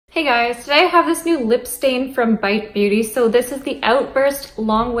Hey guys, today I have this new lip stain from Bite Beauty. So this is the Outburst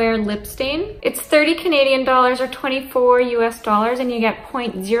Longwear Lip Stain. It's 30 Canadian dollars or 24 US dollars and you get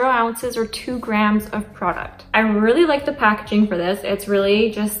 0.0 ounces or 2 grams of product. I really like the packaging for this. It's really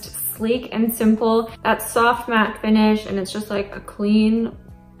just sleek and simple. That soft matte finish, and it's just like a clean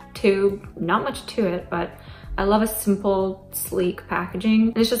tube. Not much to it, but I love a simple, sleek packaging.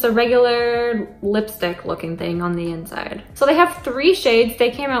 And it's just a regular lipstick looking thing on the inside. So they have 3 shades. They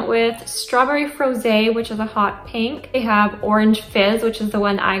came out with Strawberry Frosé, which is a hot pink. They have Orange Fizz, which is the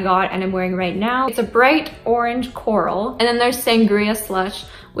one I got and I'm wearing right now. It's a bright orange coral. And then there's Sangria Slush,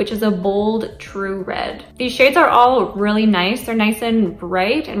 which is a bold true red. These shades are all really nice. They're nice and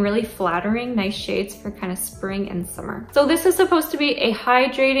bright and really flattering. Nice shades for kind of spring and summer. So this is supposed to be a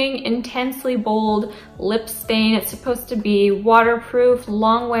hydrating, intensely bold lip stain. It's supposed to be waterproof,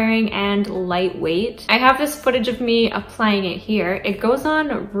 long wearing, and lightweight. I have this footage of me applying it here. It goes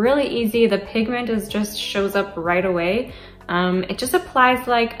on really easy. The pigment just shows up right away. It just applies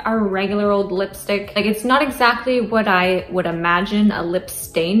like a regular old lipstick. Like, it's not exactly what I would imagine a lip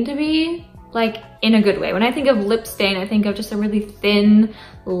stain to be, like in a good way. When I think of lip stain, I think of just a really thin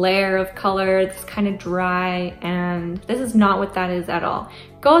layer of color. It's kind of dry, and this is not what that is at all.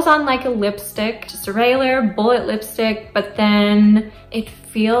 It goes on like a lipstick, just a regular bullet lipstick, but then it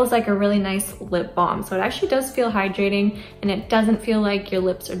feels like a really nice lip balm. So it actually does feel hydrating, and it doesn't feel like your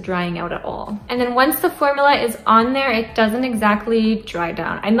lips are drying out at all. And then once the formula is on there, it doesn't exactly dry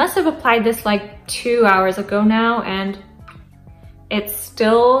down. I must have applied this like 2 hours ago now, and it's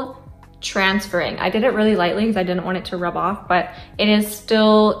still transferring. I did it really lightly because I didn't want it to rub off, but it is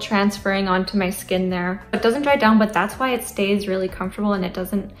still transferring onto my skin there. It doesn't dry down, but that's why it stays really comfortable and it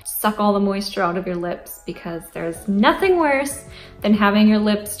doesn't suck all the moisture out of your lips, because there's nothing worse than having your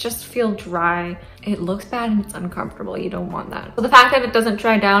lips just feel dry. It looks bad and it's uncomfortable. You don't want that. So the fact that it doesn't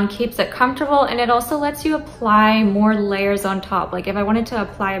dry down keeps it comfortable, and it also lets you apply more layers on top. Like if I wanted to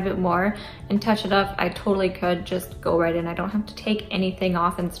apply a bit more and touch it up, I totally could just go right in. I don't have to take anything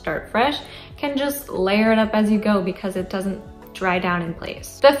off and start fresh. Can just layer it up as you go because it doesn't dry down in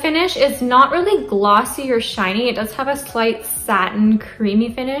place. The finish is not really glossy or shiny. It does have a slight satin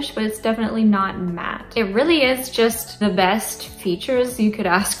creamy finish, but it's definitely not matte. It really is just the best features you could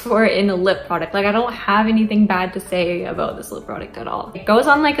ask for in a lip product. Like, I don't have anything bad to say about this lip product at all. It goes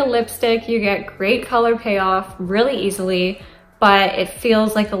on like a lipstick. You get great color payoff really easily, but it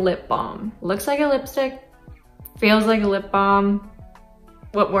feels like a lip balm. Looks like a lipstick, feels like a lip balm.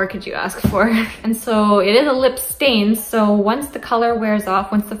 What more could you ask for? And so it is a lip stain, so once the color wears off,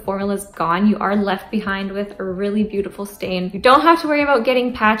 once the formula is gone, you are left behind with a really beautiful stain. You don't have to worry about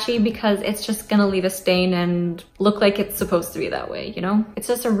getting patchy because it's just gonna leave a stain and look like it's supposed to be that way, you know? It's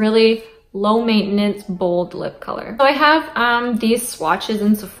just a really low maintenance, bold lip color. So I have these swatches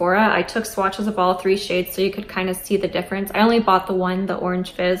in Sephora. I took swatches of all 3 shades so you could kind of see the difference. I only bought the one, the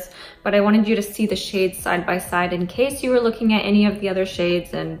Orange Fizz, but I wanted you to see the shades side by side in case you were looking at any of the other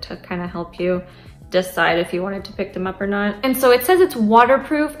shades and to kind of help you decide if you wanted to pick them up or not. And so it says it's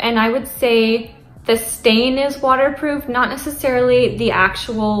waterproof, and I would say the stain is waterproof, not necessarily the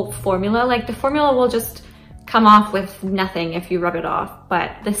actual formula. Like, the formula will just come off with nothing if you rub it off,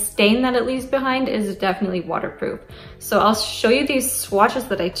 but the stain that it leaves behind is definitely waterproof. So I'll show you these swatches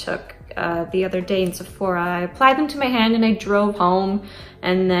that I took the other day in Sephora. I applied them to my hand and I drove home,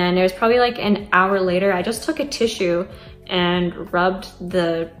 and then it was probably like an hour later, I just took a tissue and rubbed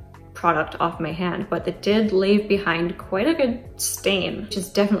the product off my hand, but it did leave behind quite a good stain, which is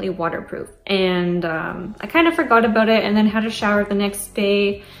definitely waterproof. And I kind of forgot about it, and then had a shower the next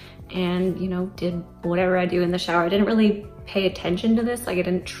day and, you know, did whatever I do in the shower. I didn't really pay attention to this. Like, I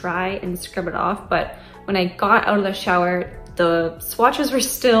didn't try and scrub it off, but when I got out of the shower, the swatches were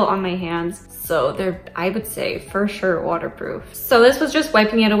still on my hands. So they're, I would say, for sure waterproof. So this was just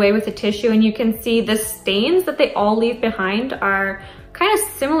wiping it away with a tissue, and you can see the stains that they all leave behind are kind of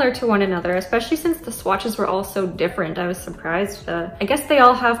similar to one another, especially since the swatches were all so different. I was surprised. I guess they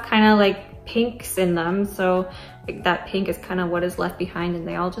all have kind of like pinks in them, so like that pink is kind of what is left behind, and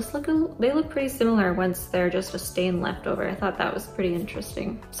they all just look pretty similar once they're just a stain left over. I thought that was pretty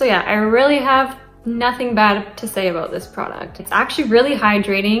interesting. So yeah, I really have nothing bad to say about this product. It's actually really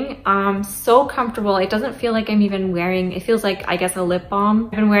hydrating, so comfortable. It doesn't feel like I'm even wearing, it feels like, I guess, a lip balm.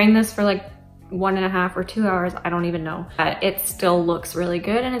 I've been wearing this for like 1.5 or 2 hours, I don't even know. But it still looks really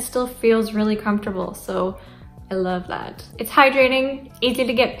good and it still feels really comfortable, so I love that. It's hydrating, easy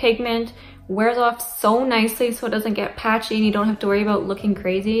to get pigment, wears off so nicely so it doesn't get patchy and you don't have to worry about looking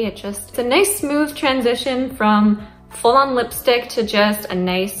crazy. It's a nice smooth transition from full-on lipstick to just a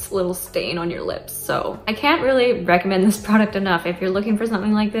nice little stain on your lips. So I can't really recommend this product enough. If you're looking for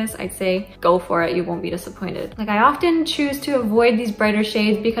something like this, I'd say go for it. You won't be disappointed. Like, I often choose to avoid these brighter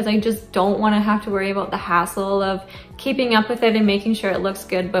shades because I just don't want to have to worry about the hassle of keeping up with it and making sure it looks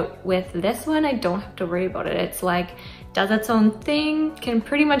good. But with this one, I don't have to worry about it. It's like, does its own thing, can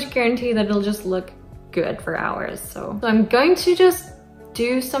pretty much guarantee that it'll just look good for hours. So I'm going to just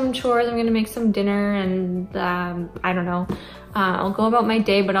do some chores. I'm gonna make some dinner and I don't know. I'll go about my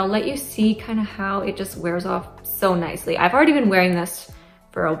day, but I'll let you see kind of how it just wears off so nicely. I've already been wearing this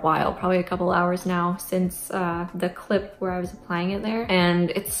for a while, probably a couple hours now since the clip where I was applying it there, and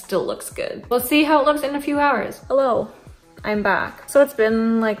it still looks good. We'll see how it looks in a few hours. Hello, I'm back. So it's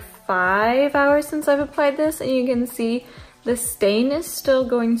been like 5 hours since I've applied this, and you can see the stain is still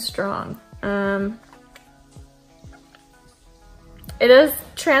going strong. It does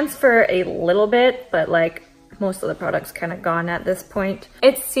transfer a little bit, but like most of the product's kind of gone at this point.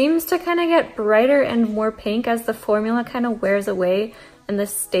 It seems to kind of get brighter and more pink as the formula kind of wears away and the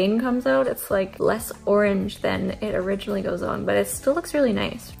stain comes out. It's like less orange than it originally goes on, but it still looks really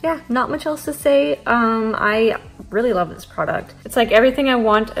nice. Yeah, not much else to say. I really love this product. It's like everything I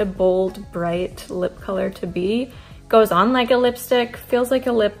want a bold, bright lip color to be. Goes on like a lipstick, feels like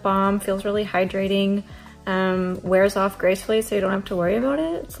a lip balm, feels really hydrating. Wears off gracefully so you don't have to worry about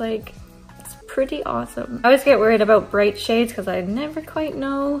it. It's like, it's pretty awesome. I always get worried about bright shades because I never quite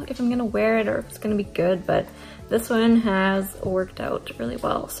know if I'm gonna wear it or if it's gonna be good, but this one has worked out really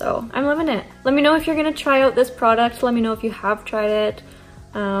well, so I'm loving it. Let me know if you're gonna try out this product. Let me know if you have tried it.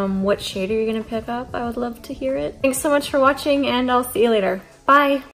 What shade are you gonna pick up? I would love to hear it. Thanks so much for watching, and I'll see you later. Bye!